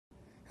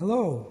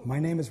Hello, my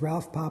name is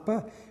Ralph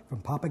Papa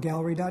from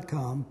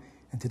papagallery.com,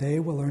 and today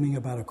we're learning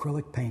about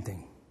acrylic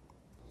painting.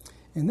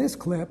 In this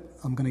clip,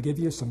 I'm going to give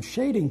you some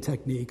shading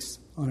techniques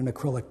on an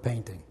acrylic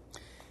painting.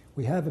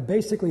 We have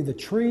basically the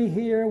tree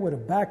here with a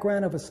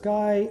background of a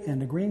sky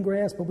and the green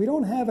grass, but we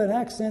don't have an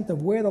accent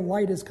of where the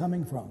light is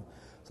coming from.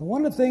 So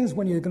one of the things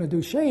when you're going to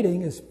do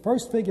shading is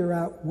first figure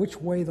out which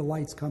way the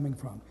light's coming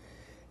from.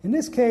 In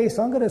this case,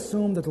 I'm going to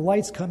assume that the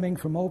light's coming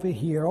from over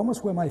here,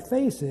 almost where my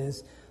face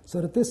is, so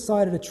that this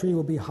side of the tree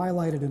will be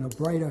highlighted in a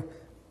brighter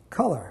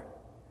color.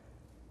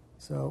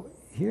 So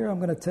here I'm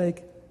going to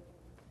take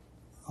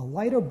a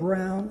lighter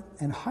brown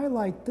and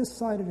highlight this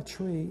side of the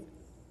tree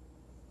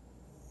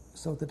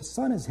so that the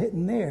sun is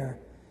hitting there.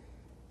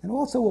 And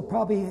also we'll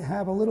probably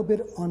have a little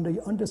bit on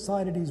the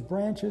underside of these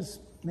branches,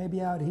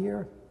 maybe out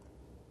here,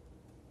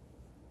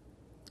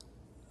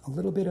 a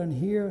little bit on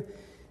here.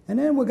 And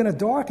then we're going to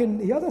darken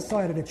the other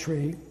side of the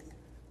tree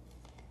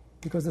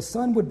because the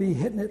sun would be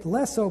hitting it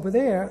less over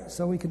there,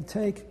 so we can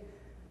take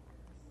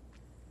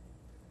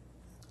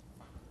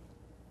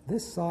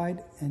this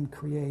side and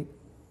create,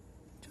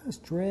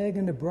 just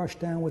dragging the brush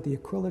down with the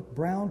acrylic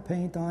brown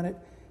paint on it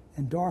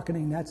and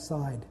darkening that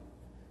side.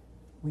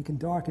 We can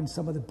darken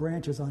some of the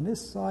branches on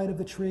this side of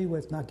the tree where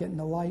it's not getting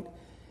the light.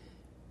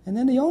 And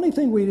then the only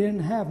thing we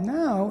didn't have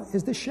now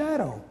is the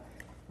shadow.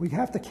 We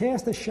have to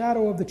cast the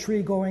shadow of the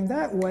tree going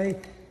that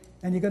way,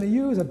 and you're going to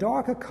use a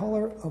darker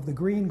color of the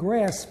green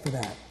grass for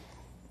that.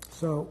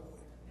 So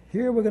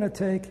here we're going to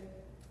take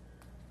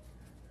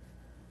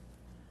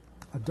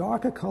a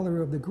darker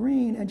color of the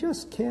green and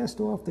just cast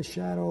off the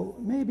shadow,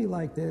 maybe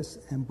like this,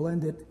 and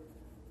blend it,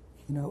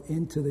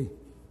 into the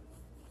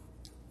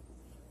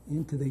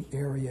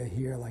area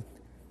here, like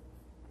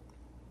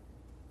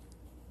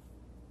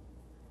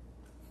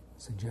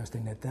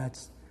suggesting that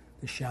that's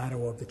the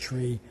shadow of the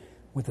tree,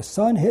 with the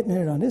sun hitting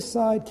it on this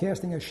side,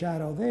 casting a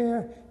shadow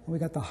there, and we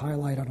got the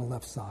highlight on the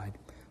left side.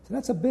 So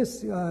that's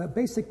a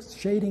basic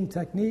shading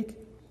technique.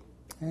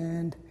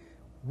 And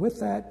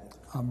with that,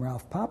 I'm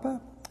Ralph Papa,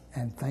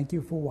 and thank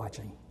you for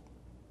watching.